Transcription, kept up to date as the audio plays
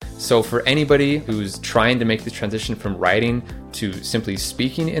So for anybody who's trying to make the transition from writing to simply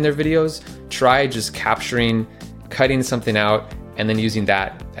speaking in their videos, try just capturing, cutting something out, and then using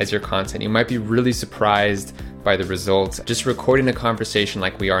that as your content. You might be really surprised by the results. Just recording a conversation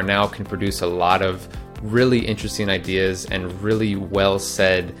like we are now can produce a lot of really interesting ideas and really well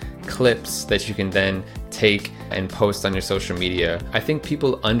said clips that you can then take and post on your social media. I think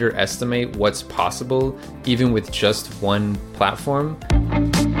people underestimate what's possible even with just one platform.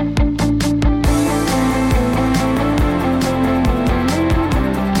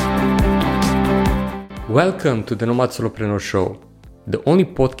 Welcome to the Nomad Solopreneur Show, the only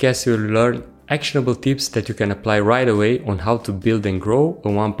podcast where you learn actionable tips that you can apply right away on how to build and grow a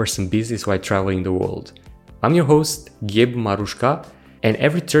one-person business while traveling the world. I'm your host, Gabe Marushka, and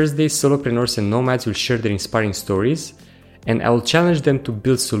every Thursday, solopreneurs and nomads will share their inspiring stories, and I will challenge them to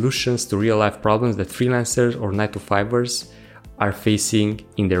build solutions to real-life problems that freelancers or 9-to-5ers are facing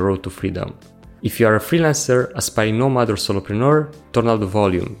in their road to freedom. If you are a freelancer, aspiring nomad, or solopreneur, turn up the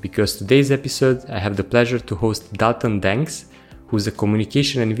volume, because today's episode I have the pleasure to host Dalton Danks, who's a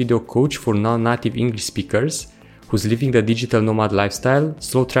communication and video coach for non-native English speakers, who's living the digital nomad lifestyle,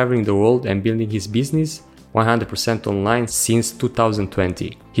 slow traveling the world and building his business 100% online since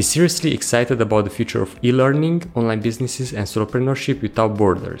 2020. He's seriously excited about the future of e-learning, online businesses and solopreneurship without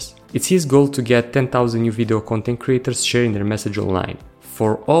borders. It's his goal to get 10,000 new video content creators sharing their message online.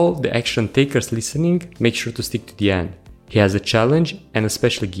 For all the action takers listening, make sure to stick to the end. He has a challenge and a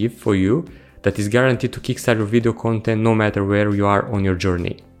special gift for you that is guaranteed to kickstart your video content no matter where you are on your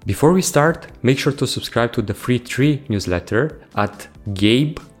journey. Before we start, make sure to subscribe to the free 3 newsletter at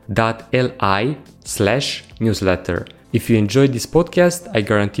gabe.li/newsletter. If you enjoyed this podcast, I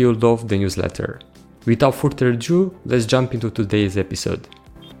guarantee you'll love the newsletter. Without further ado, let's jump into today's episode.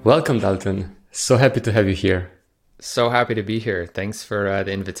 Welcome, Dalton. So happy to have you here. So happy to be here. Thanks for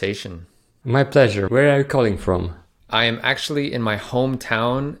the invitation. My pleasure. Where are you calling from? I am actually in my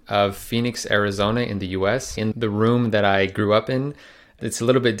hometown of Phoenix, Arizona in the US, in the room that I grew up in. It's a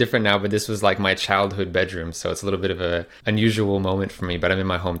little bit different now, but this was like my childhood bedroom. So it's a little bit of an unusual moment for me, but I'm in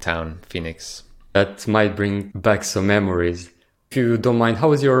my hometown, Phoenix. That might bring back some memories. If you don't mind, how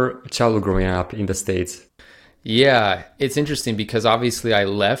was your childhood growing up in the States? Yeah, it's interesting because obviously I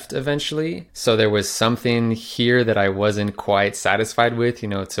left eventually. So there was something here that I wasn't quite satisfied with,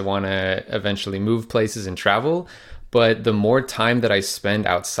 to want to eventually move places and travel. But the more time that I spend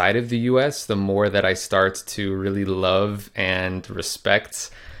outside of the US, the more that I start to really love and respect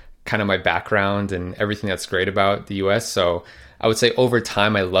kind of my background and everything that's great about the US. So I would say over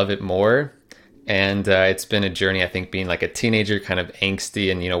time, I love it more. And it's been a journey, I think, being like a teenager, kind of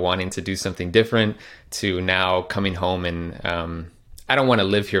angsty and, wanting to do something different, to now coming home. And I don't want to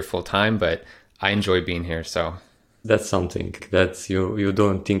live here full time, but I enjoy being here. So that's something that you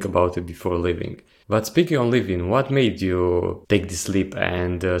don't think about it before leaving. But speaking of living, what made you take this leap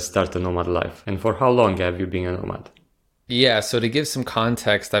and start a nomad life? And for how long have you been a nomad? Yeah, so to give some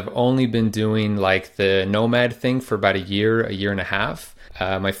context, I've only been doing like the nomad thing for about a year and a half.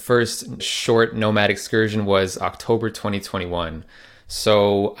 My first short nomad excursion was October 2021.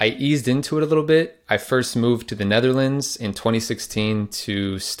 So I eased into it a little bit. I first moved to the Netherlands in 2016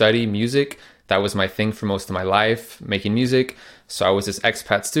 to study music. That was my thing for most of my life, making music. So I was this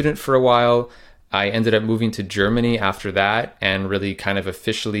expat student for a while. I ended up moving to Germany after that and really kind of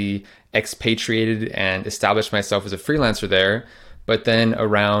officially expatriated and established myself as a freelancer there. But then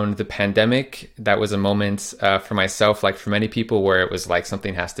around the pandemic, that was a moment for myself, like for many people, where it was like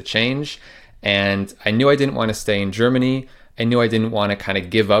something has to change. And I knew I didn't want to stay in Germany. I knew I didn't want to kind of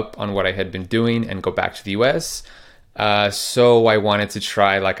give up on what I had been doing and go back to the US. So I wanted to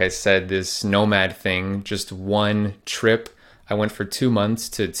try, like I said, this nomad thing, just one trip. I went for 2 months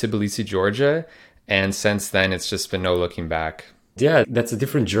to Tbilisi, Georgia. And since then, it's just been no looking back. Yeah, that's a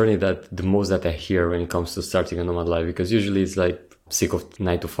different journey that the most that I hear when it comes to starting a nomad life, because usually it's like sick of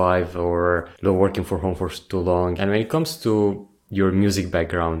 9-to-5 or working from home for too long. And when it comes to your music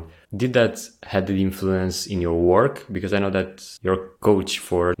background, did that have the influence in your work? Because I know that you're a coach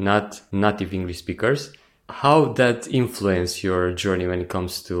for not native English speakers. How that influence your journey when it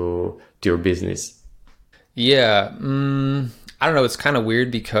comes to your business? Yeah, I don't know. It's kind of weird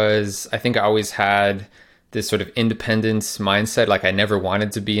because I think I always had this sort of independence mindset. Like I never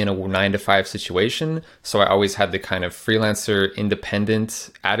wanted to be in a 9-to-5 situation. So I always had the kind of freelancer independent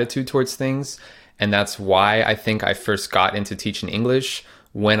attitude towards things. And that's why I think I first got into teaching English.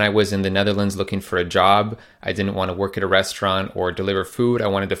 When I was in the Netherlands looking for a job, I didn't want to work at a restaurant or deliver food. I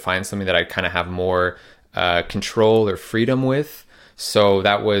wanted to find something that I'd kind of have more control or freedom with. So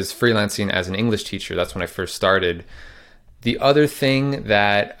that was freelancing as an English teacher. That's when I first started. The other thing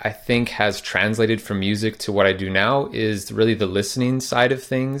that I think has translated from music to what I do now is really the listening side of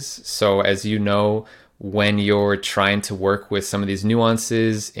things. So as you know, when you're trying to work with some of these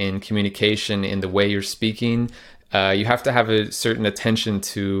nuances in communication, in the way you're speaking, you have to have a certain attention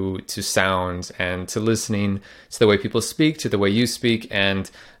to sound and to listening to the way people speak, to the way you speak. And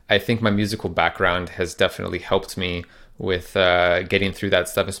I think my musical background has definitely helped me with getting through that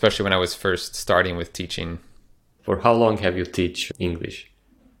stuff, especially when I was first starting with teaching. For how long have you teach English?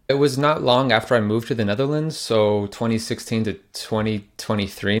 It was not long after I moved to the Netherlands, so 2016 to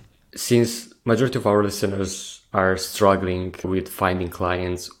 2023. Since majority of our listeners are struggling with finding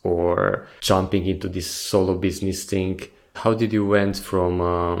clients or jumping into this solo business thing, how did you went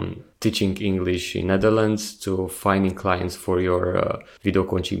from teaching English in Netherlands to finding clients for your video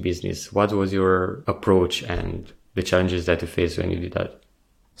coaching business? What was your approach and the challenges that you faced when you did that?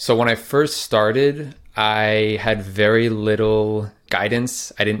 So when I first started, I had very little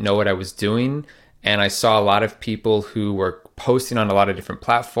guidance. I didn't know what I was doing. And I saw a lot of people who were posting on a lot of different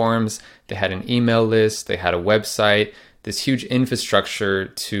platforms. They had an email list, they had a website, this huge infrastructure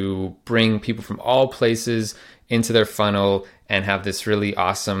to bring people from all places into their funnel and have this really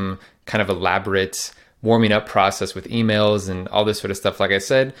awesome kind of elaborate warming up process with emails and all this sort of stuff, like I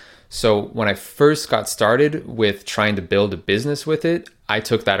said. So when I first got started with trying to build a business with it, I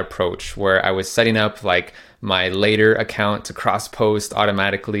took that approach where I was setting up like my later account to cross post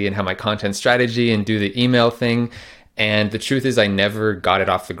automatically and have my content strategy and do the email thing. And the truth is I never got it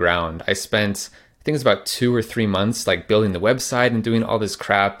off the ground. I spent, I think it was about 2 or 3 months like building the website and doing all this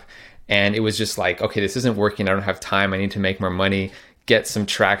crap. And it was just like, okay, this isn't working. I don't have time. I need to make more money, get some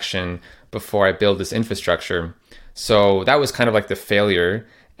traction before I build this infrastructure. So that was kind of like the failure.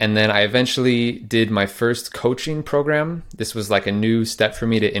 And then I eventually did my first coaching program. This was like a new step for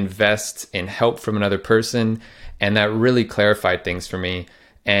me to invest in help from another person. And that really clarified things for me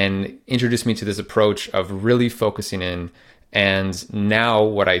and introduced me to this approach of really focusing in. And now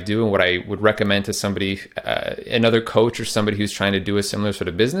what I do and what I would recommend to somebody, another coach or somebody who's trying to do a similar sort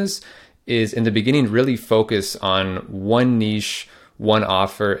of business, is in the beginning, really focus on one niche, one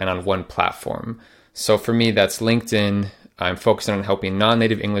offer, and on one platform. So for me, that's LinkedIn. I'm focusing on helping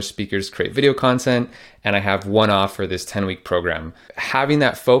non-native English speakers create video content, and I have one offer, this 10-week program. Having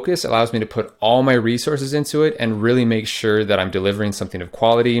that focus allows me to put all my resources into it and really make sure that I'm delivering something of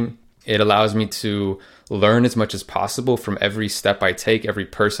quality. It allows me to learn as much as possible from every step I take, every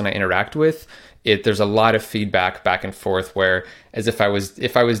person I interact with. There's a lot of feedback back and forth, where as if I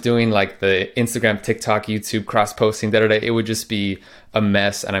was doing like the Instagram, TikTok, YouTube cross-posting, it would just be a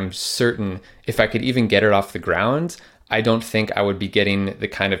mess. And I'm certain if I could even get it off the ground, I don't think I would be getting the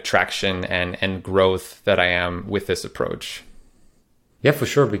kind of traction and growth that I am with this approach. Yeah, for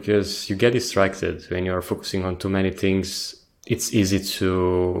sure, because you get distracted when you're focusing on too many things. It's easy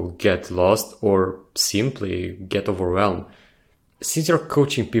to get lost or simply get overwhelmed. Since you're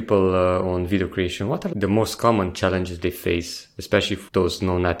coaching people on video creation, what are the most common challenges they face, especially for those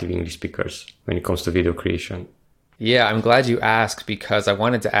non-native English speakers when it comes to video creation? Yeah, I'm glad you asked, because I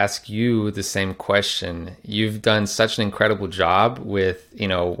wanted to ask you the same question. You've done such an incredible job with,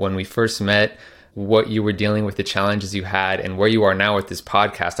 when we first met, what you were dealing with, the challenges you had, and where you are now with this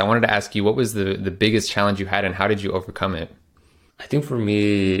podcast. I wanted to ask you, what was the biggest challenge you had and how did you overcome it? I think for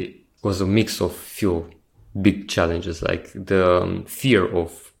me, it was a mix of few big challenges, like the fear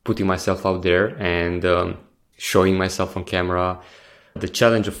of putting myself out there and showing myself on camera, the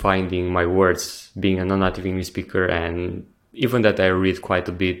challenge of finding my words, being a non-native English speaker, and even that I read quite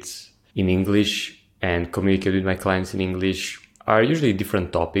a bit in English and communicate with my clients in English, are usually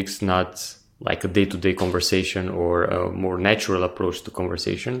different topics, not like a day-to-day conversation or a more natural approach to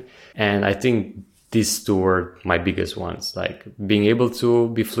conversation. And I think these two were my biggest ones, like being able to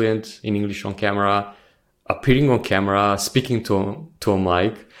be fluent in English on camera, appearing on camera, speaking to a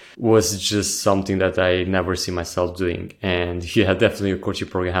mic was just something that I never see myself doing. And yeah, definitely a coaching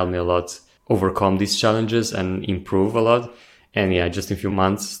program helped me a lot overcome these challenges and improve a lot. And yeah, just in a few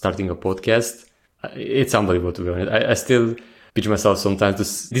months starting a podcast, it's unbelievable, to be honest. I still pitch myself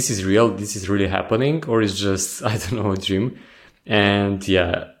sometimes this is real, this is really happening, or it's just, I don't know, a dream. And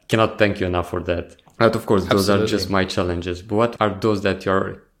yeah, cannot thank you enough for that. But of course, those Absolutely. Are just my challenges. But what are those that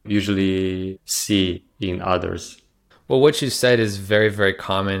you usually see in others? Well, what you said is very, very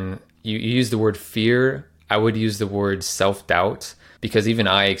common. You use the word fear. I would use the word self-doubt, because even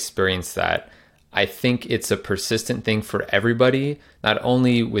I experienced that. I think it's a persistent thing for everybody, not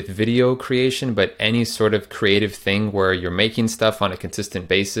only with video creation, but any sort of creative thing where you're making stuff on a consistent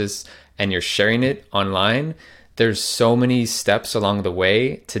basis and you're sharing it online. there's so many steps along the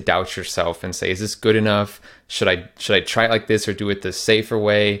way to doubt yourself and say, is this good enough? Should I try it like this or do it the safer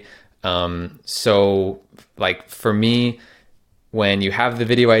way? So like for me, when you have the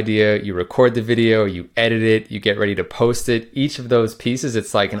video idea, you record the video, you edit it, you get ready to post it, each of those pieces,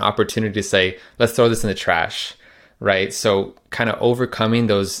 it's like an opportunity to say, let's throw this in the trash, right? So kind of overcoming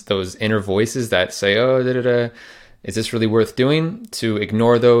those inner voices that say, oh, is this really worth doing? To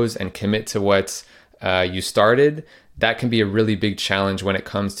ignore those and commit to what you started, that can be a really big challenge when it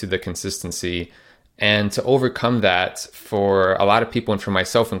comes to the consistency. And to overcome that, for a lot of people, and for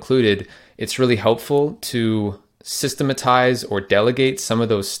myself included, it's really helpful to systematize or delegate some of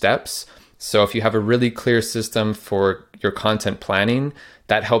those steps. So if you have a really clear system for your content planning,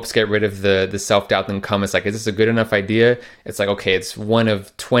 that helps get rid of the self-doubt that come. It's like, is this a good enough idea? It's like, okay, it's one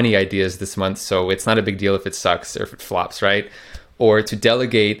of 20 ideas this month, so it's not a big deal if it sucks or if it flops, right? Or to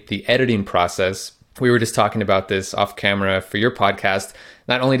delegate the editing process. We were just talking about this off camera for your podcast.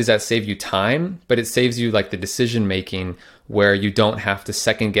 Not only does that save you time, but it saves you like the decision making, where you don't have to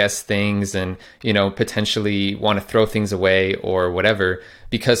second guess things and, potentially want to throw things away or whatever,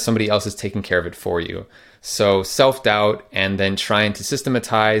 because somebody else is taking care of it for you. So self-doubt, and then trying to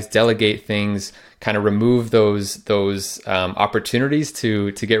systematize, delegate things, kind of remove those opportunities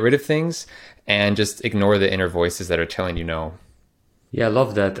to get rid of things, and just ignore the inner voices that are telling you no. Yeah, I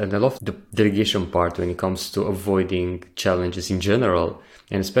love that. And I love the delegation part when it comes to avoiding challenges in general,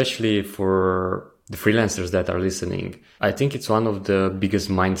 and especially for the freelancers that are listening. I think it's one of the biggest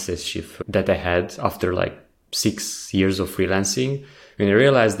mindset shift that I had after like 6 years of freelancing, when I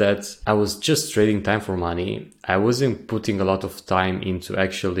realized that I was just trading time for money. I wasn't putting a lot of time into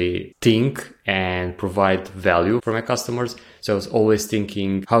actually think and provide value for my customers. So I was always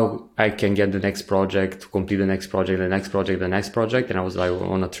thinking how I can get the next project, complete the next project, the next project, the next project. And I was like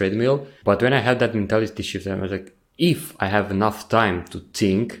on a treadmill. But when I had that mentality shift, I was like, if I have enough time to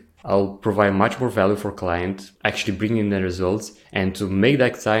think, I'll provide much more value for client, actually bring in the results. And to make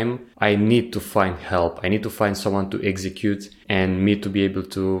that time, I need to find help. I need to find someone to execute and me to be able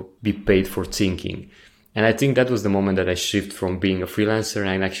to be paid for thinking. And I think that was the moment that I shift from being a freelancer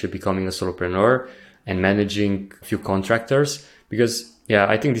and actually becoming a solopreneur and managing a few contractors. Because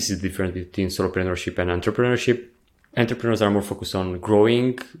I think this is the difference between solopreneurship and entrepreneurship. Entrepreneurs are more focused on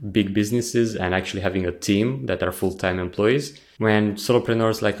growing big businesses and actually having a team that are full-time employees, when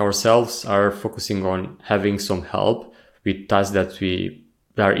solopreneurs like ourselves are focusing on having some help with tasks that we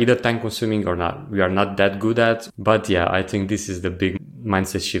are either time consuming or not. We are not that good at. But I think this is the big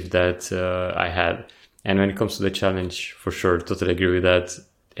mindset shift that I had. And when it comes to the challenge, for sure, totally agree with that.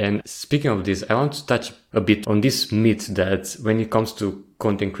 And speaking of this, I want to touch a bit on this myth that when it comes to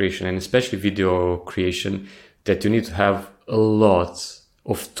content creation and especially video creation, that you need to have a lot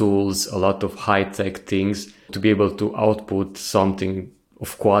of tools, a lot of high-tech things to be able to output something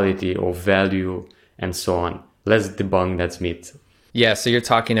of quality, of value, and so on. Let's debunk that myth. Yeah, so you're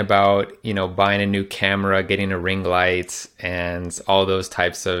talking about, buying a new camera, getting a ring light, and all those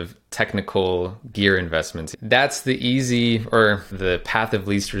types of technical gear investments. That's the easy, or the path of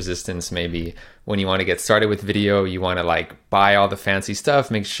least resistance, maybe. When you want to get started with video, you want to buy all the fancy stuff,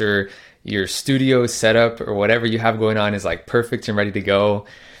 make sure your studio setup or whatever you have going on is perfect and ready to go.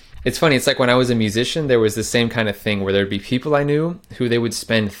 It's funny, it's like when I was a musician, there was the same kind of thing where there'd be people I knew who they would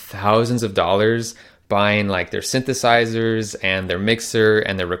spend thousands of dollars buying their synthesizers and their mixer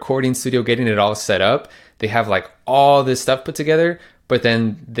and their recording studio, getting it all set up. They have all this stuff put together, but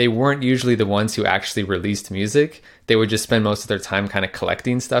then they weren't usually the ones who actually released music. They would just spend most of their time kind of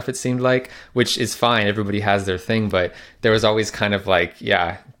collecting stuff, it seemed like, which is fine. Everybody has their thing, but there was always kind of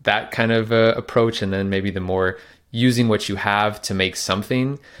that kind of approach, and then maybe the more using what you have to make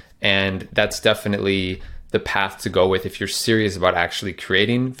something. And that's definitely the path to go with if you're serious about actually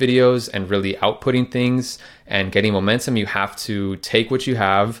creating videos and really outputting things and getting momentum. You have to take what you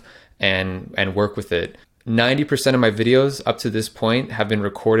have and work with it. 90% of my videos up to this point have been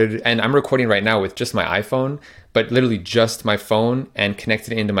recorded, and I'm recording right now with just my iPhone, but literally just my phone, and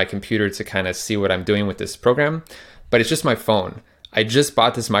connected it into my computer to kind of see what I'm doing with this program. But it's just my phone. I just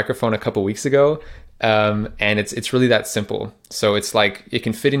bought this microphone a couple weeks ago, and it's really that simple. So it's it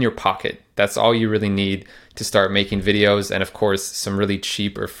can fit in your pocket. That's all you really need to start making videos, and of course some really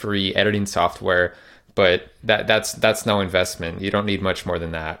cheap or free editing software. But that's no investment. You don't need much more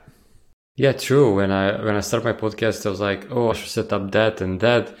than that. Yeah, true. When I started my podcast, I was like, I should set up that and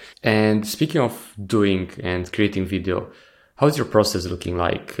that. And speaking of doing and creating video, how's your process looking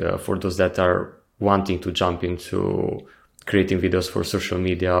like for those that are wanting to jump into creating videos for social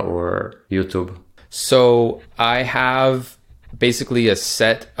media or YouTube? So I have basically a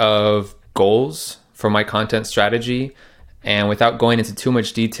set of goals for my content strategy. And without going into too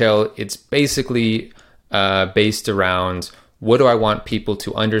much detail, it's basically based around what do I want people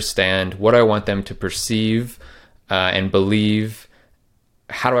to understand, what do I want them to perceive and believe,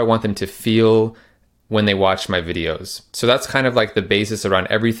 how do I want them to feel when they watch my videos. So that's kind of like the basis around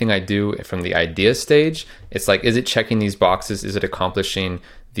everything I do from the idea stage. It's like, is it checking these boxes? Is it accomplishing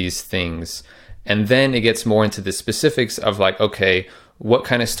these things? And then it gets more into the specifics of like, okay, what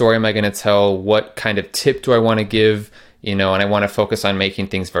kind of story am I going to tell? What kind of tip do I want to give? And I want to focus on making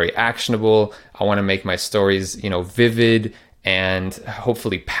things very actionable. I want to make my stories, vivid and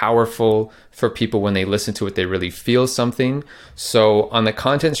hopefully powerful for people when they listen to it, they really feel something. So on the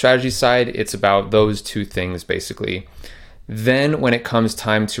content strategy side, it's about those two things basically. Then when it comes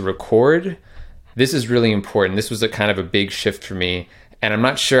time to record, this is really important. This was a kind of a big shift for me. And I'm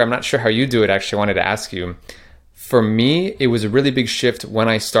not sure how you do it. Actually, I wanted to ask you. For me, it was a really big shift when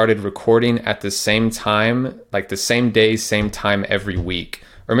I started recording at the same time, like the same day, same time every week.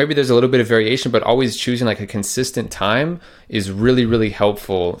 Or maybe there's a little bit of variation, but always choosing like a consistent time is really, really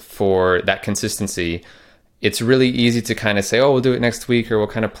helpful for that consistency. It's really easy to kind of say, oh, we'll do it next week, or we'll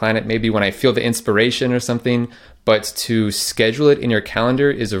kind of plan it maybe when I feel the inspiration or something. But to schedule it in your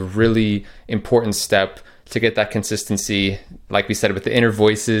calendar is a really important step to get that consistency. Like we said, with the inner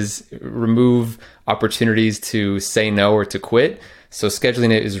voices, remove opportunities to say no or to quit. So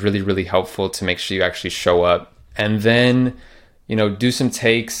scheduling it is really, really helpful to make sure you actually show up. And then do some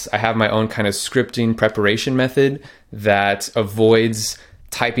takes. I have my own kind of scripting preparation method that avoids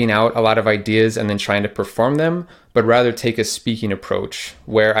typing out a lot of ideas and then trying to perform them, but rather take a speaking approach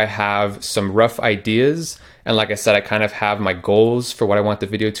where I have some rough ideas. And like I said, I kind of have my goals for what I want the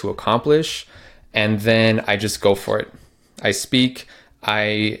video to accomplish. And then I just go for it. I speak.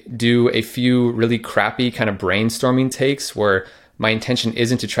 I do a few really crappy kind of brainstorming takes where my intention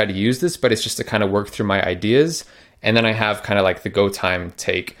isn't to try to use this, but it's just to kind of work through my ideas. And then I have kind of like the go time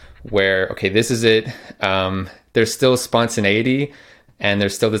take where, okay, this is it. There's still spontaneity and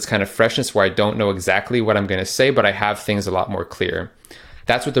there's still this kind of freshness where I don't know exactly what I'm going to say, but I have things a lot more clear.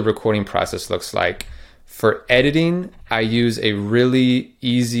 That's what the recording process looks like. For editing, I use a really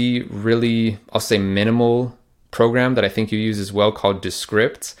easy, really, I'll say minimal program that I think you use as well called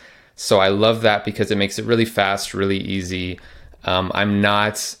Descript. So I love that because it makes it really fast, really easy. I'm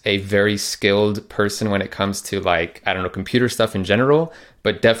not a very skilled person when it comes to computer stuff in general,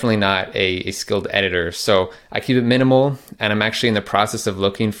 but definitely not a skilled editor. So I keep it minimal, and I'm actually in the process of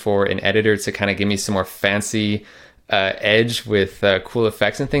looking for an editor to kind of give me some more fancy edge with cool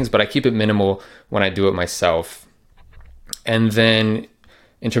effects and things, but I keep it minimal when I do it myself. And then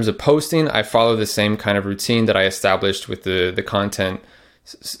in terms of posting, I follow the same kind of routine that I established with the content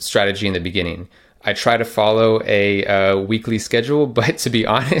strategy in the beginning. I try to follow a weekly schedule, but to be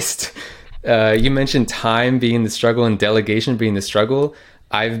honest, you mentioned time being the struggle and delegation being the struggle.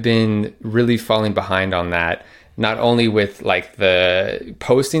 I've been really falling behind on that, not only with like the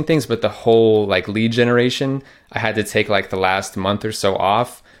posting things, but the whole like lead generation. I had to take like the last month or so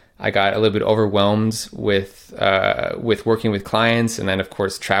off. I got a little bit overwhelmed with working with clients, and then of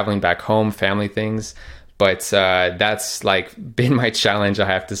course traveling back home, family things. But that's like been my challenge, I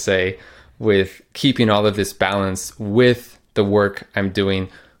have to say, with keeping all of this balance with the work I'm doing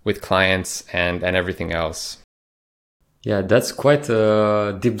with clients and everything else. Yeah, that's quite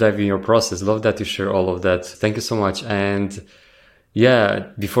a deep dive in your process. Love that you share all of that. Thank you so much. And yeah,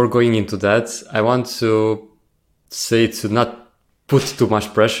 before going into that, I want to say to not put too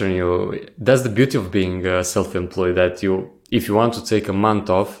much pressure on you. That's the beauty of being self-employed, that if you want to take a month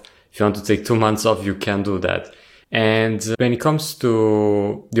off, if you want to take 2 months off, you can do that. And when it comes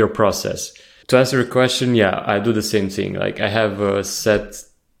to your process, to answer your question, yeah, I do the same thing. Like I have a set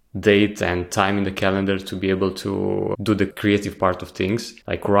date and time in the calendar to be able to do the creative part of things,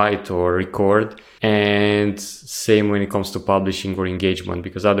 like write or record. And same when it comes to publishing or engagement,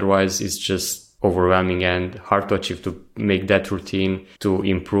 because otherwise it's just overwhelming and hard to achieve, to make that routine, to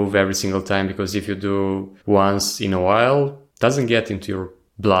improve every single time. Because if you do once in a while, it doesn't get into your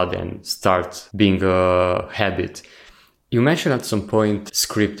blood and start being a habit. You mentioned at some point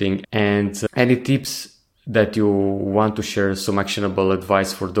scripting, and any tips that you want to share, some actionable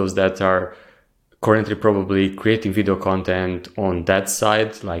advice for those that are currently probably creating video content on that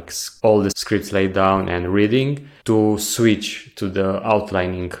side, like all the scripts laid down and reading, to switch to the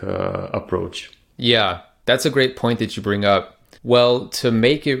outlining approach? Yeah, that's a great point that you bring up. Well, to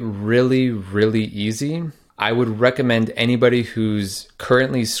make it really, really easy, I would recommend anybody who's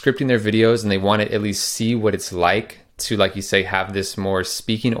currently scripting their videos and they want to at least see what it's like to, like you say, have this more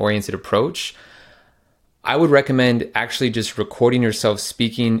speaking oriented approach. I would recommend actually just recording yourself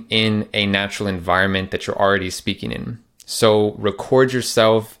speaking in a natural environment that you're already speaking in. So record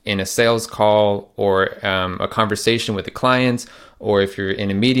yourself in a sales call or a conversation with a client, or if you're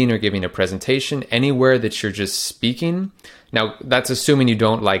in a meeting or giving a presentation, anywhere that you're just speaking. Now, that's assuming you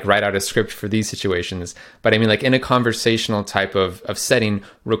don't like write out a script for these situations. But I mean, like in a conversational type of setting,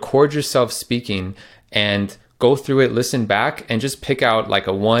 record yourself speaking and go through it, listen back, and just pick out like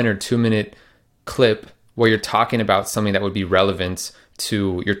a 1 or 2 minute clip where you're talking about something that would be relevant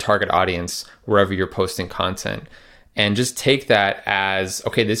to your target audience wherever you're posting content. And just take that as,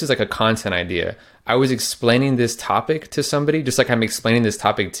 okay, this is like a content idea. I was explaining this topic to somebody, just like I'm explaining this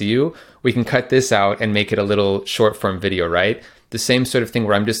topic to you. We can cut this out and make it a little short form video, right? The same sort of thing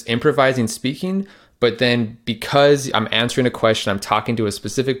where I'm just improvising speaking, but then because I'm answering a question, I'm talking to a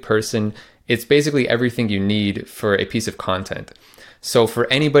specific person, it's basically everything you need for a piece of content. So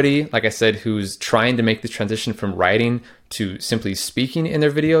for anybody, like I said, who's trying to make the transition from writing to simply speaking in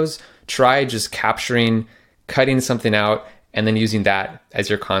their videos, try just capturing, cutting something out, and then using that as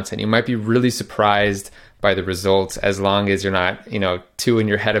your content. You might be really surprised by the results as long as you're not, too in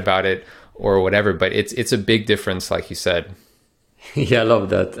your head about it or whatever. But it's a big difference, like you said. Yeah, I love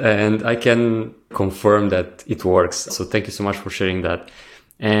that. And I can confirm that it works. So thank you so much for sharing that.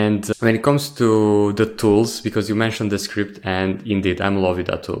 And when it comes to the tools, because you mentioned the script, and indeed, I'm in love with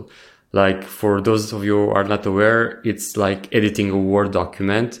that tool. Like for those of you who are not aware, it's like editing a Word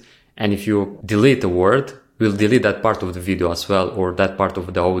document. And if you delete a word, we'll delete that part of the video as well, or that part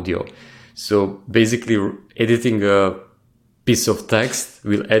of the audio. So basically editing a piece of text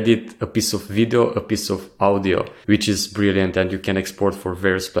will edit a piece of video, a piece of audio, which is brilliant, and you can export for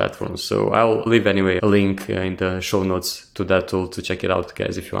various platforms. So I'll leave anyway a link in the show notes to that tool to check it out,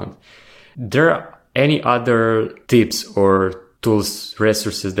 guys, if you want. There are any other tips or tools,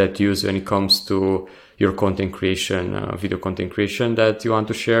 resources that you use when it comes to your content creation, video content creation that you want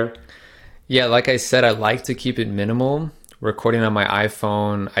to share? Yeah, like I said, I like to keep it minimal. Recording on my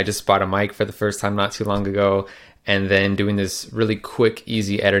iPhone, I just bought a mic for the first time not too long ago, and then doing this really quick,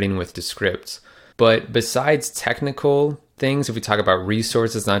 easy editing with Descript. But besides technical things, if we talk about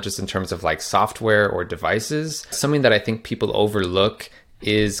resources, not just in terms of like software or devices, something that I think people overlook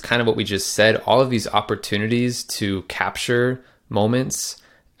is kind of what we just said, all of these opportunities to capture moments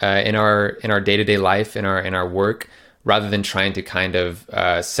in our day-to-day life, in our work, rather than trying to kind of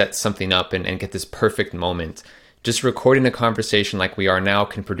set something up and get this perfect moment. Just recording a conversation like we are now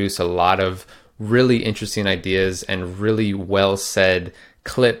can produce a lot of really interesting ideas and really well said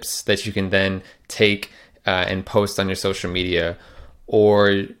clips that you can then take and post on your social media.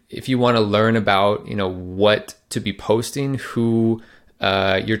 Or if you want to learn about, what to be posting, who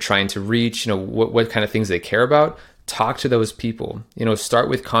you're trying to reach, what kind of things they care about, talk to those people. Start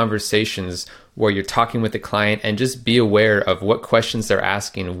with conversations where you're talking with the client and just be aware of what questions they're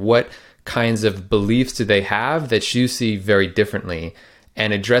asking, what kinds of beliefs do they have that you see very differently.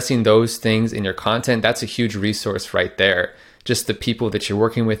 And addressing those things in your content, that's a huge resource right there. Just the people that you're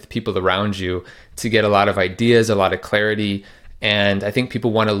working with, people around you, to get a lot of ideas, a lot of clarity. And I think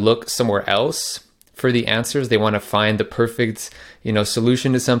people want to look somewhere else for the answers. They want to find the perfect,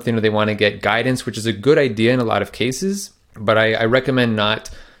 solution to something, or they want to get guidance, which is a good idea in a lot of cases. But I recommend not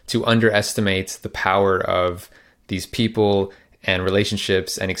to underestimate the power of these people and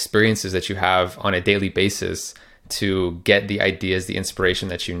relationships and experiences that you have on a daily basis to get the ideas, the inspiration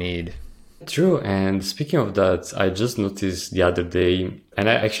that you need. True. And speaking of that, I just noticed the other day, and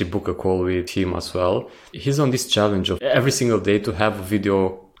I actually booked a call with him as well. He's on this challenge of every single day to have a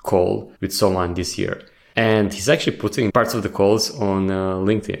video call with someone this year. And he's actually putting parts of the calls on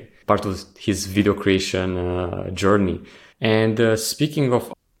LinkedIn, part of his video creation journey. And speaking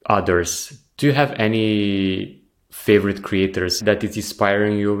of others, do you have any favorite creators that is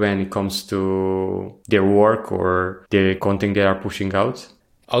inspiring you when it comes to their work or the content they are pushing out?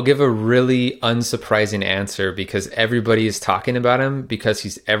 I'll give a really unsurprising answer because everybody is talking about him because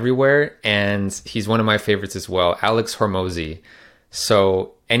he's everywhere, and he's one of my favorites as well, Alex Hormozi.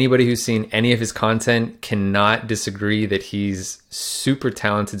 So anybody who's seen any of his content cannot disagree that he's super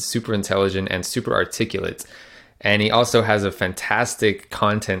talented, super intelligent, and super articulate. And he also has a fantastic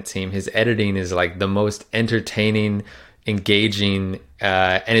content team. His editing is like the most entertaining, engaging,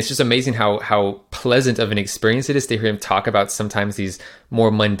 and it's just amazing how pleasant of an experience it is to hear him talk about sometimes these more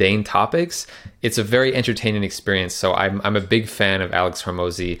mundane topics. It's a very entertaining experience. So I'm a big fan of Alex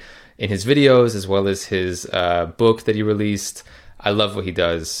Hormozi in his videos as well as his book that he released. I love what he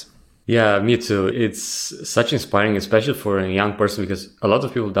does. Yeah, me too. It's such inspiring, especially for a young person, because a lot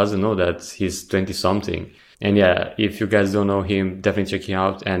of people doesn't know that he's 20 something. And yeah, if you guys don't know him, definitely check him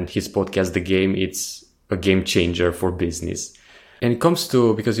out. And his podcast, The Game, it's a game changer for business. And it comes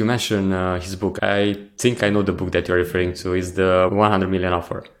to, because you mentioned his book, I think I know the book that you're referring to is the 100 Million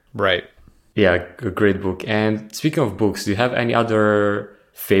Offer. Right. Yeah, a great book. And speaking of books, do you have any other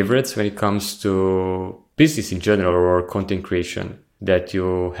favorites when it comes to business in general or content creation that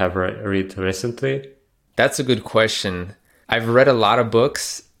you have read recently? That's a good question. I've read a lot of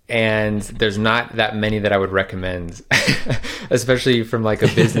books and there's not that many that I would recommend, especially from like a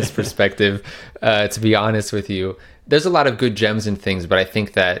business perspective, to be honest with you. There's a lot of good gems and things, but I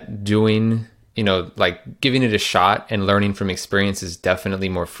think that doing, like giving it a shot and learning from experience is definitely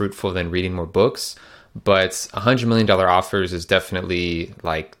more fruitful than reading more books. But $100 million offers is definitely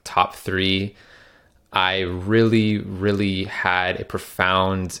like top 3. I really, really had a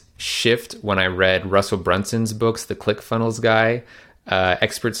profound shift when I read Russell Brunson's books, The ClickFunnels Guy,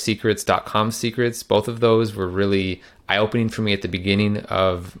 expertsecrets.com secrets. Both of those were really eye-opening for me at the beginning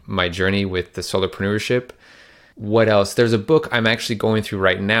of my journey with the solopreneurship. What else? There's a book I'm actually going through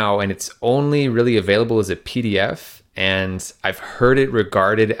right now, and it's only really available as a PDF, and I've heard it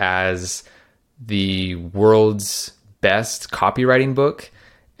regarded as the world's best copywriting book.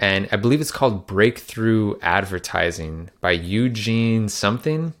 And I believe it's called Breakthrough Advertising by Eugene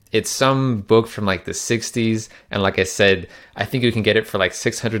something. It's some book from like the 60s. And like I said, I think you can get it for like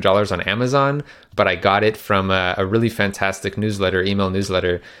 $600 on Amazon. But I got it from a really fantastic email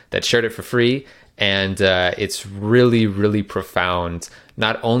newsletter that shared it for free. And it's really, really profound,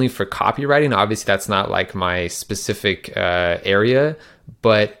 not only for copywriting. Obviously, that's not like my specific area,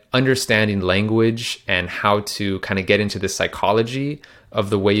 but understanding language and how to kind of get into the psychology of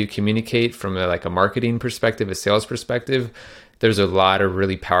the way you communicate from a marketing perspective, a sales perspective. There's a lot of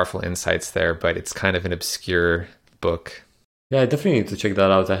really powerful insights there, but it's kind of an obscure book. Yeah, I definitely need to check that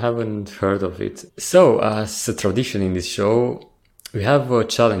out. I haven't heard of it. So, as a tradition in this show, we have a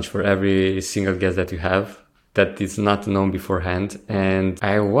challenge for every single guest that you have that is not known beforehand. And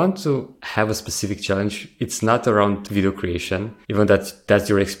I want to have a specific challenge. It's not around video creation, even that's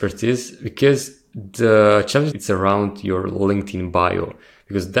your expertise, because the challenge is around your LinkedIn bio,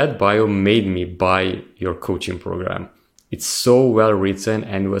 because that bio made me buy your coaching program. It's so well written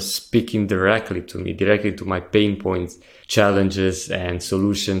and was speaking directly to me, directly to my pain points, challenges and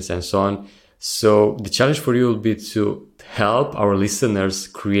solutions and so on. So the challenge for you will be to help our listeners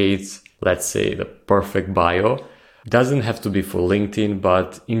create, let's say, the perfect bio. It doesn't have to be for LinkedIn,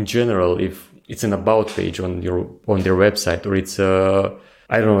 but in general, if it's an about page on their website, or it's a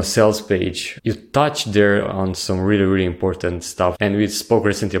sales page, you touch there on some really, really important stuff. And we spoke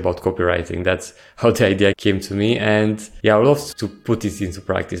recently about copywriting. That's how the idea came to me. And yeah, I would love to put it into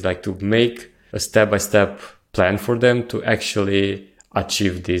practice, like to make a step-by-step plan for them to actually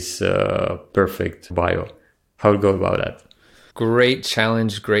achieve this perfect bio. How would you go about that? Great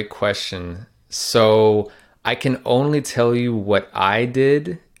challenge, great question. So I can only tell you what I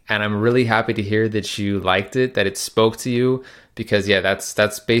did, and I'm really happy to hear that you liked it, that it spoke to you, because yeah,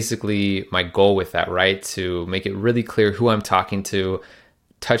 that's basically my goal with that, right? To make it really clear who I'm talking to,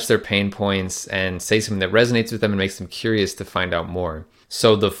 touch their pain points, and say something that resonates with them and makes them curious to find out more.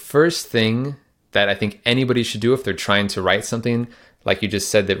 So the first thing that I think anybody should do if they're trying to write something, like you just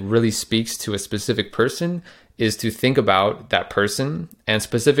said, that really speaks to a specific person, is to think about that person and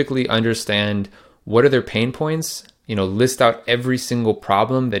specifically understand what are their pain points, list out every single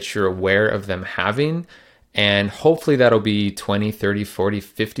problem that you're aware of them having. And hopefully that'll be 20, 30, 40,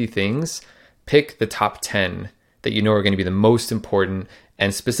 50 things. Pick the top 10 that you know are going to be the most important,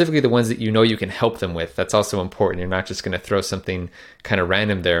 and specifically the ones that you know you can help them with. That's also important. You're not just going to throw something kind of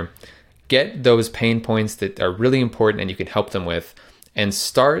random there. Get those pain points that are really important and you can help them with, and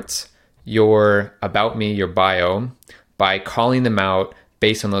start your about me, your bio, by calling them out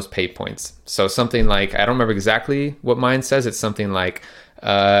based on those pain points. So something like, I don't remember exactly what mine says. It's something like,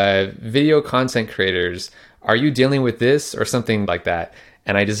 video content creators, are you dealing with this, or something like that?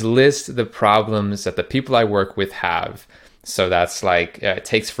 And I just list the problems that the people I work with have. So that's like, it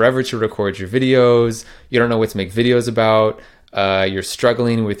takes forever to record your videos. You don't know what to make videos about. You're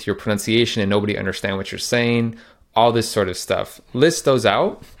struggling with your pronunciation and nobody understands what you're saying. All this sort of stuff. List those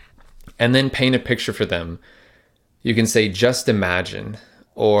out and then paint a picture for them. You can say, just imagine,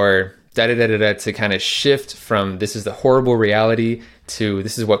 or da-da-da-da-da, to kind of shift from this is the horrible reality to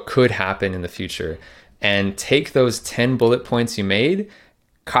this is what could happen in the future. And take those 10 bullet points you made,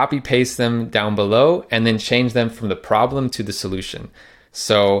 copy paste them down below, and then change them from the problem to the solution.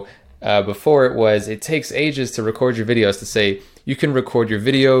 So before it takes ages to record your videos, to say you can record your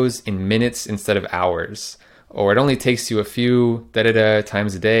videos in minutes instead of hours, or it only takes you a few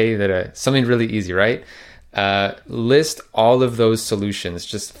times a day, something really easy, right? List all of those solutions.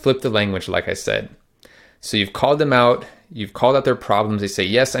 Just flip the language, like I said. So you've called them out, you've called out their problems. They say,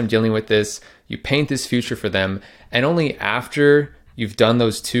 yes, I'm dealing with this. You paint this future for them. And only after you've done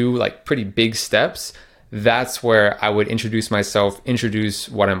those two like pretty big steps, that's where I would introduce myself, introduce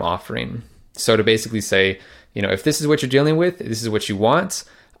what I'm offering. So to basically say, if this is what you're dealing with, this is what you want.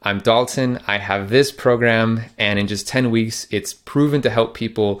 I'm Dalton. I have this program. And in just 10 weeks, it's proven to help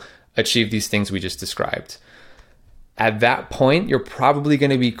people achieve these things we just described. At that point, you're probably going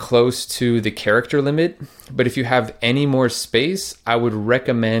to be close to the character limit. But if you have any more space, I would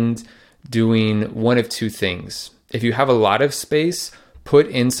recommend doing one of two things. If you have a lot of space, put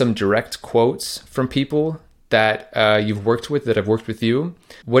in some direct quotes from people that you've worked with, that have worked with you.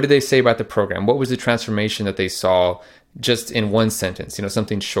 What did they say about the program? What was the transformation that they saw just in one sentence,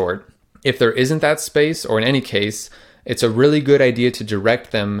 something short? If there isn't that space, or in any case, it's a really good idea to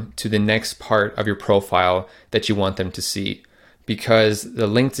direct them to the next part of your profile that you want them to see. Because the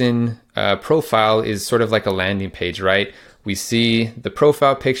LinkedIn profile is sort of like a landing page, right? We see the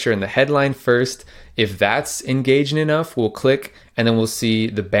profile picture and the headline first. If that's engaging enough, we'll click and then we'll see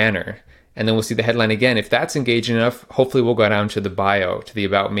the banner. And then we'll see the headline again. If that's engaging enough, hopefully we'll go down to the bio, to the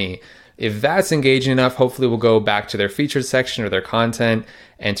about me. If that's engaging enough, hopefully we'll go back to their featured section or their content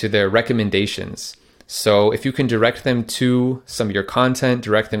and to their recommendations. So if you can direct them to some of your content,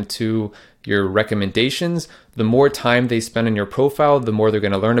 direct them to your recommendations, the more time they spend on your profile, the more they're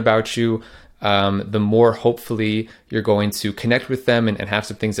going to learn about you, the more hopefully you're going to connect with them and have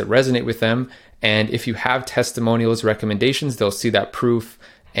some things that resonate with them. And if you have testimonials, recommendations, they'll see that proof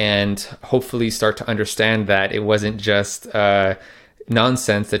and hopefully start to understand that it wasn't just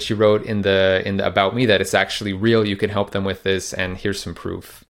nonsense that you wrote in the about me, that it's actually real. You can help them with this, and here's some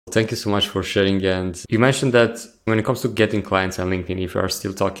proof. Thank you so much for sharing. And you mentioned that when it comes to getting clients on LinkedIn, if you are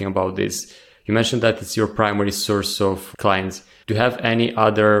still talking about this, you mentioned that it's your primary source of clients. Do you have any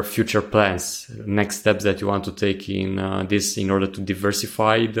other future plans, next steps that you want to take in this in order to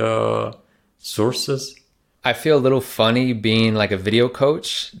diversify the sources? I feel a little funny being like a video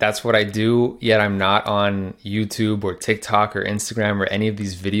coach. That's what I do, yet I'm not on YouTube or TikTok or Instagram or any of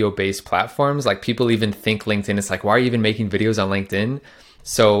these video-based platforms. Like, people even think LinkedIn, it's like, why are you even making videos on LinkedIn?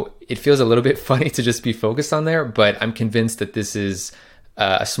 So it feels a little bit funny to just be focused on there, but I'm convinced that this is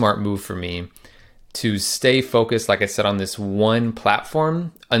a smart move for me to stay focused, like I said, on this one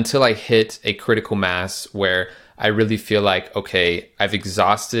platform until I hit a critical mass where I really feel like, okay, I've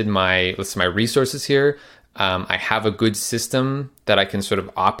exhausted my resources here. I have a good system that I can sort of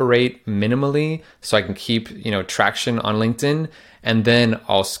operate minimally so I can keep, traction on LinkedIn. And then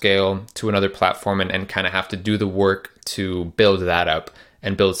I'll scale to another platform and kind of have to do the work to build that up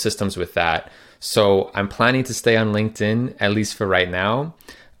and build systems with that. So I'm planning to stay on LinkedIn, at least for right now,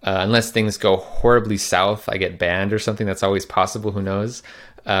 unless things go horribly south, I get banned or something. That's always possible, who knows?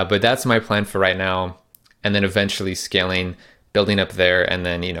 But that's my plan for right now. And then eventually scaling, building up there, and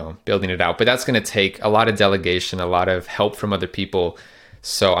then, building it out. But that's going to take a lot of delegation, a lot of help from other people.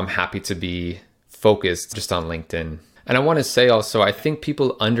 So I'm happy to be focused just on LinkedIn. And I want to say also, I think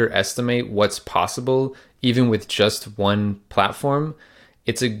people underestimate what's possible even with just one platform.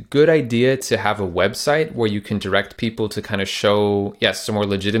 It's a good idea to have a website where you can direct people to kind of show, yes, some more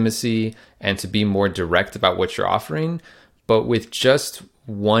legitimacy and to be more direct about what you're offering. But with just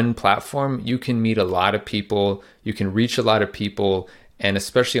one platform, you can meet a lot of people, you can reach a lot of people. And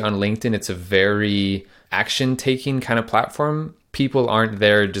especially on LinkedIn, it's a very action-taking kind of platform. People aren't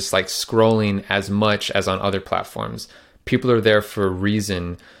there just like scrolling as much as on other platforms. People are there for a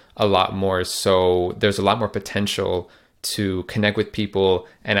reason a lot more. So there's a lot more potential to connect with people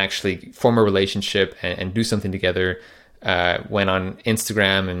and actually form a relationship and do something together. When on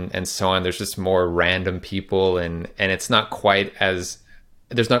Instagram and so on, there's just more random people and it's not quite as,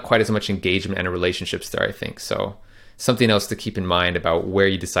 there's not quite as much engagement and relationships there, I think. So something else to keep in mind about where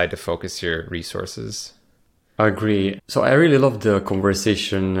you decide to focus your resources. I agree. So I really love the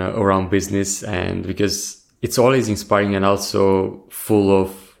conversation around business, and because it's always inspiring and also full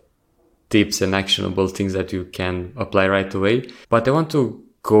of tips and actionable things that you can apply right away. But I want to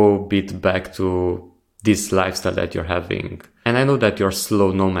go a bit back to this lifestyle that you're having. And I know that you're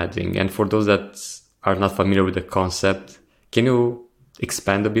slow nomading. And for those that are not familiar with the concept, can you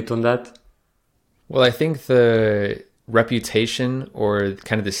expand a bit on that? Well, I think the reputation or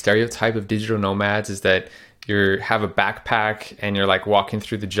kind of the stereotype of digital nomads is that you have a backpack and you're like walking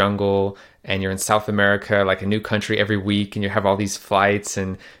through the jungle and you're in South America, like a new country every week, and you have all these flights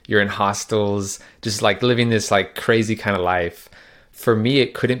and you're in hostels, just like living this like crazy kind of life. For me,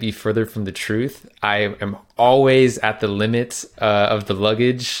 it couldn't be further from the truth. I am always at the limit of the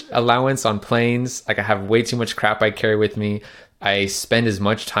luggage allowance on planes. Like, I have way too much crap I carry with me. I spend as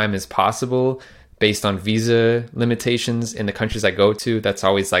much time as possible based on visa limitations in the countries I go to. That's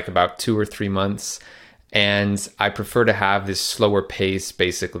always like about 2 or 3 months. And I prefer to have this slower pace,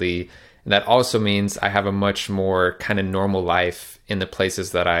 basically. And that also means I have a much more kind of normal life in the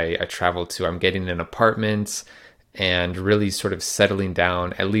places that I travel to. I'm getting an apartment and really sort of settling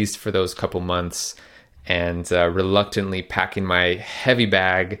down, at least for those couple months, and reluctantly packing my heavy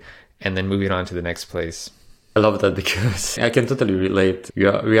bag and then moving on to the next place. I love that because I can totally relate.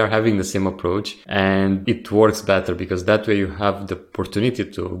 We are having the same approach, and it works better because that way you have the opportunity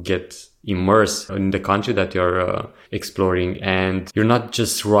to get immersed in the country that you're exploring, and you're not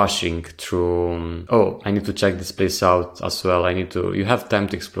just rushing through, I need to check this place out as well. You have time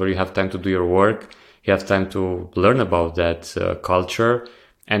to explore, you have time to do your work, you have time to learn about that culture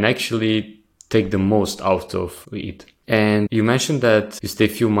and actually take the most out of it. And you mentioned that you stay a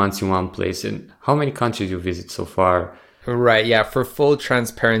few months in one place. And how many countries you visit so far? Right. Yeah. For full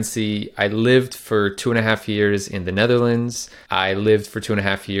transparency, I lived for 2.5 years in the Netherlands. I lived for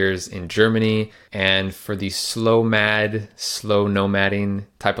 2.5 years in Germany. And for the slow nomading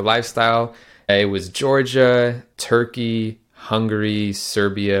type of lifestyle, it was Georgia, Turkey, Hungary,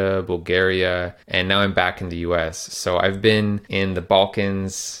 Serbia, Bulgaria, and now I'm back in the US. So I've been in the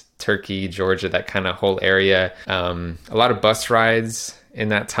Balkans, Turkey, Georgia, that kind of whole area. A lot of bus rides in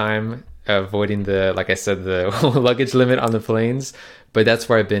that time, avoiding like I said, the luggage limit on the planes. But that's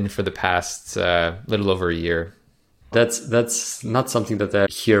where I've been for the past little over a year. That's not something that I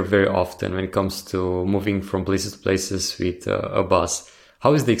hear very often when it comes to moving from places to places with a bus.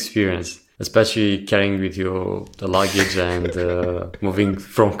 How is the experience, especially carrying with you the luggage and moving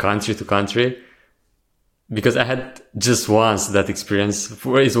from country to country? Because I had just once that experience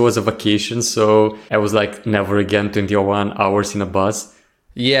where it was a vacation. So I was like, never again 21 hours in a bus.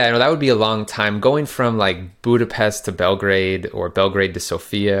 Yeah, no, that would be a long time. Going from like Budapest to Belgrade or Belgrade to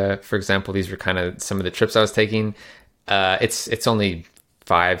Sofia, for example, these were kind of some of the trips I was taking. It's only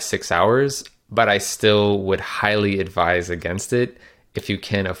 5-6 hours, but I still would highly advise against it if you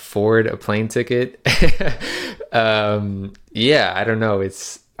can afford a plane ticket. Yeah, I don't know.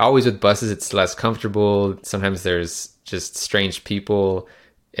 It's always with buses, it's less comfortable. Sometimes there's just strange people.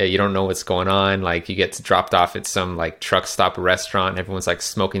 You don't know what's going on. Like you get dropped off at some like truck stop restaurant and everyone's like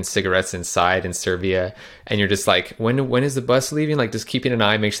smoking cigarettes inside in Serbia. And you're just like, when is the bus leaving? Like just keeping an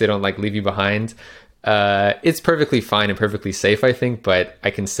eye, make sure they don't like leave you behind. It's perfectly fine and perfectly safe, I think. But I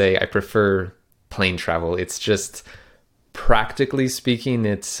can say I prefer plane travel. It's just practically speaking,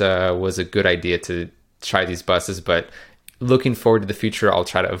 it was a good idea to try these buses. But looking forward to the future, I'll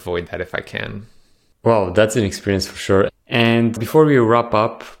try to avoid that if I can. Wow, that's an experience for sure. And before we wrap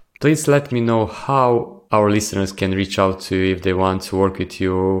up, please let me know how our listeners can reach out to you if they want to work with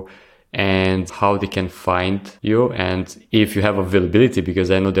you and how they can find you and if you have availability,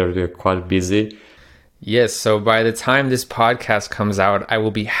 because I know they're quite busy. Yes, so by the time this podcast comes out, I will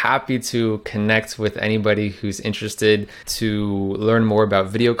be happy to connect with anybody who's interested to learn more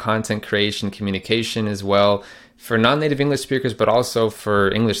about video content creation, communication as well, for non-native English speakers, but also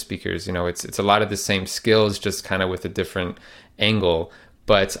for English speakers. You know, it's a lot of the same skills, just kind of with a different angle.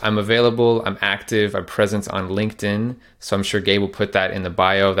 But I'm available, I'm active, I'm present on LinkedIn. So I'm sure Gabe will put that in the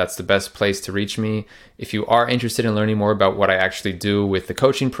bio. That's the best place to reach me. If you are interested in learning more about what I actually do with the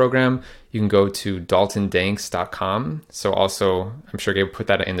coaching program, you can go to daltondanks.com. So also, I'm sure Gabe will put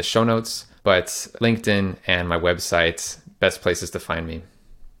that in the show notes. But LinkedIn and my website, best places to find me.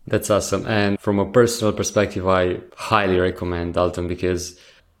 That's awesome. And from a personal perspective, I highly recommend Dalton because,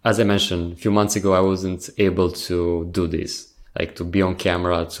 as I mentioned a few months ago, I wasn't able to do this, like to be on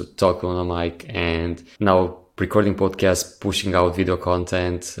camera, to talk on a mic, and now recording podcasts, pushing out video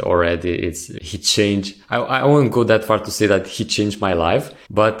content already. He changed. I won't go that far to say that he changed my life,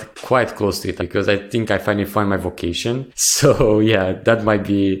 but quite close to it because I think I finally find my vocation. So yeah, that might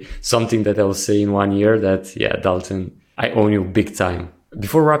be something that I will say in 1 year that, yeah, Dalton, I own you big time.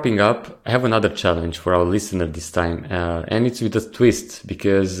 Before wrapping up, I have another challenge for our listener this time, and it's with a twist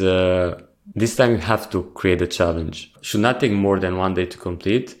because this time you have to create a challenge. Should not take more than 1 day to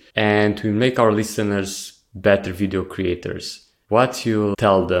complete, and to make our listeners better video creators. What you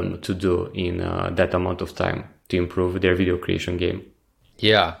tell them to do in that amount of time to improve their video creation game?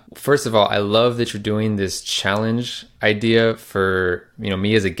 Yeah. First of all, I love that you're doing this challenge idea for,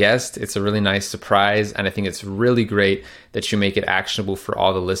 me as a guest. It's a really nice surprise. And I think it's really great that you make it actionable for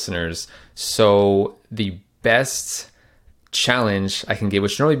all the listeners. So the best challenge I can give,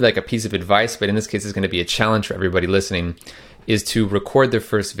 which normally be like a piece of advice, but in this case, it's going to be a challenge for everybody listening, is to record their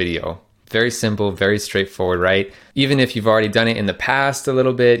first video. Very simple, very straightforward, right? Even if you've already done it in the past a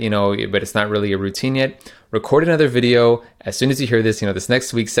little bit, but it's not really a routine yet, record another video. As soon as you hear this, this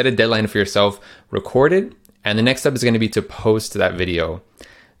next week, set a deadline for yourself, record it. And the next step is going to be to post that video.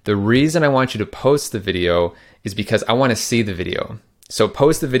 The reason I want you to post the video is because I want to see the video. So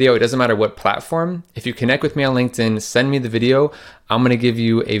post the video. It doesn't matter what platform. If you connect with me on LinkedIn, send me the video. I'm going to give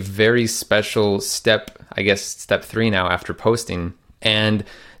you a very special step, I guess step 3 now after posting. And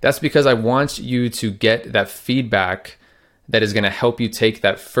that's because I want you to get that feedback that is going to help you take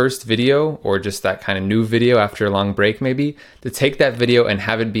that first video, or just that kind of new video after a long break maybe, to take that video and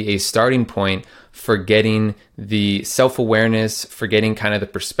have it be a starting point for getting the self-awareness, for getting kind of the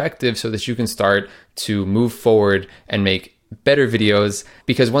perspective so that you can start to move forward and make better videos.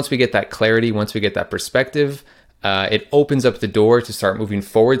 Because once we get that clarity, once we get that perspective, it opens up the door to start moving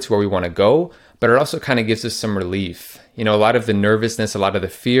forward to where we want to go. But it also kind of gives us some relief. A lot of the nervousness, a lot of the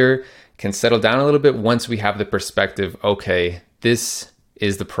fear can settle down a little bit once we have the perspective, okay, this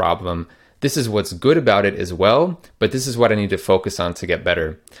is the problem. This is what's good about it as well, but this is what I need to focus on to get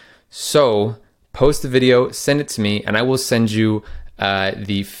better. So post the video, send it to me, and I will send you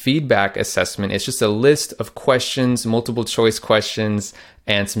the feedback assessment. It's just a list of questions, multiple choice questions,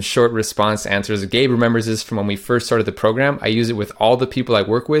 and some short response answers. Gabe remembers this from when we first started the program. I use it with all the people I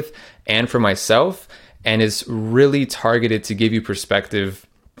work with and for myself, and it's really targeted to give you perspective,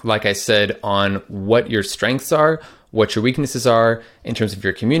 like I said, on what your strengths are, what your weaknesses are in terms of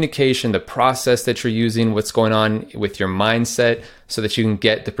your communication, the process that you're using, what's going on with your mindset, so that you can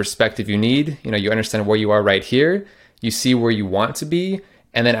get the perspective you need. You understand where you are right here, you see where you want to be,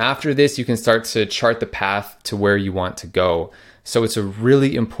 and then after this, you can start to chart the path to where you want to go. So it's a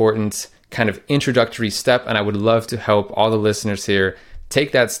really important kind of introductory step, and I would love to help all the listeners here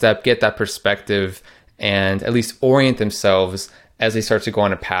take that step, get that perspective, and at least orient themselves as they start to go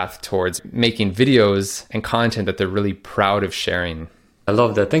on a path towards making videos and content that they're really proud of sharing. I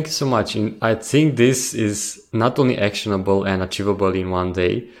love that. Thank you so much. I think this is not only actionable and achievable in one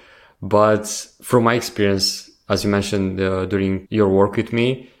day, but from my experience, as you mentioned during your work with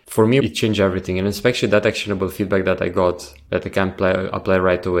me, for me, it changed everything. And especially that actionable feedback that I got that I can apply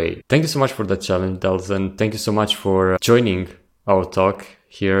right away. Thank you so much for that challenge, Dalton. Thank you so much for joining our talk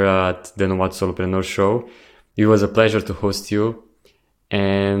here at the Nomad Solopreneur Show. It was a pleasure to host you.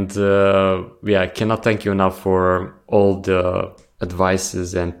 And I cannot thank you enough for all the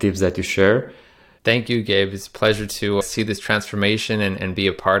advices and tips that you share. Thank you, Gabe. It's a pleasure to see this transformation and be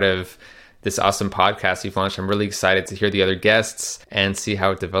a part of this awesome podcast you've launched. I'm really excited to hear the other guests and see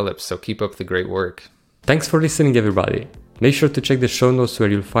how it develops. So keep up the great work. Thanks for listening, everybody. Make sure to check the show notes where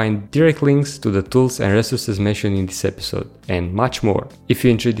you'll find direct links to the tools and resources mentioned in this episode, and much more. If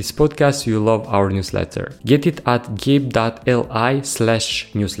you enjoyed this podcast, you'll love our newsletter. Get it at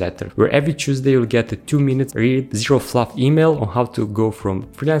gabe.li/newsletter, where every Tuesday you'll get a 2-minute read, zero fluff email on how to go from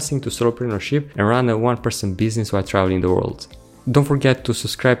freelancing to solopreneurship and run a one-person business while traveling the world. Don't forget to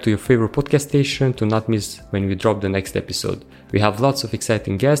subscribe to your favorite podcast station to not miss when we drop the next episode. We have lots of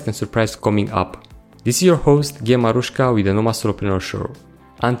exciting guests and surprises coming up. This is your host, Gabe Marushka with the Nomad Solopreneur Show.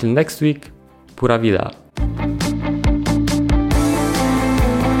 Until next week, pura vida!